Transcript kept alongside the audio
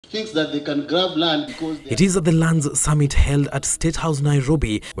Thinks that they can grab land because it is at the Lands Summit held at State House,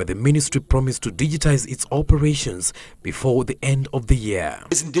 Nairobi, where the ministry promised to digitize its operations before the end of the year.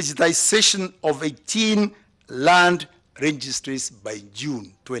 It's digitization of 18 land registries by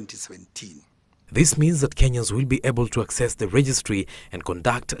June 2017. This means that Kenyans will be able to access the registry and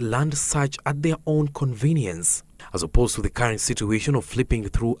conduct land search at their own convenience, as opposed to the current situation of flipping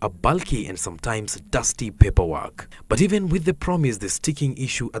through a bulky and sometimes dusty paperwork. But even with the promise, the sticking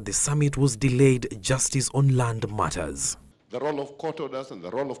issue at the summit was delayed justice on land matters. The role of court orders and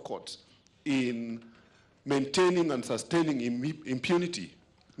the role of courts in maintaining and sustaining impunity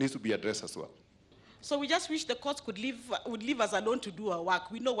needs to be addressed as well. So we just wish the courts would leave us alone to do our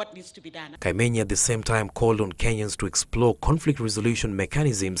work. We know what needs to be done. Kaimenyi at the same time called on Kenyans to explore conflict resolution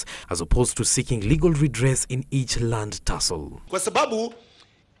mechanisms as opposed to seeking legal redress in each land tussle. Kwa sababu,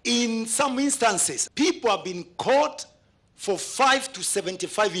 in some instances, people have been caught for 5 to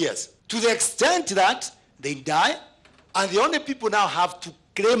 75 years, to the extent that they die, and the only people now have to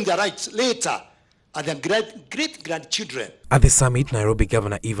claim their rights later are their great-grandchildren. At the summit, Nairobi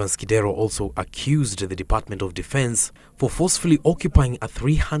Governor Evans Kidero also accused the Department of Defense for forcefully occupying a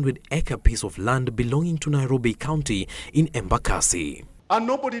 300-acre piece of land belonging to Nairobi County in Embakasi. And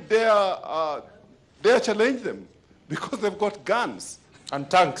nobody dare challenge them because they've got guns and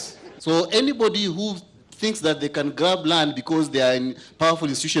tanks. So anybody who thinks that they can grab land because they are in powerful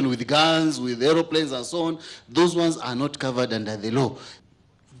institutions with guns, with aeroplanes and so on, those ones are not covered under the law.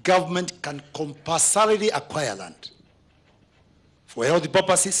 Government can compulsorily acquire land for health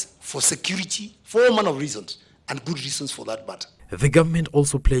purposes, for security, for all manner of reasons, and good reasons for that matter. The government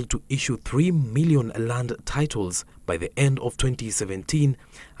also pledged to issue 3 million land titles by the end of 2017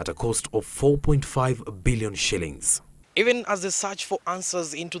 at a cost of 4.5 billion shillings. Even as the search for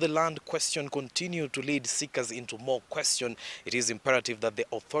answers into the land question continue to lead seekers into more question, it is imperative that the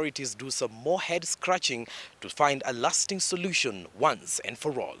authorities do some more head-scratching to find a lasting solution once and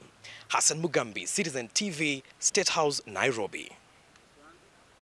for all. Hassan Mugambi, Citizen TV, State House, Nairobi.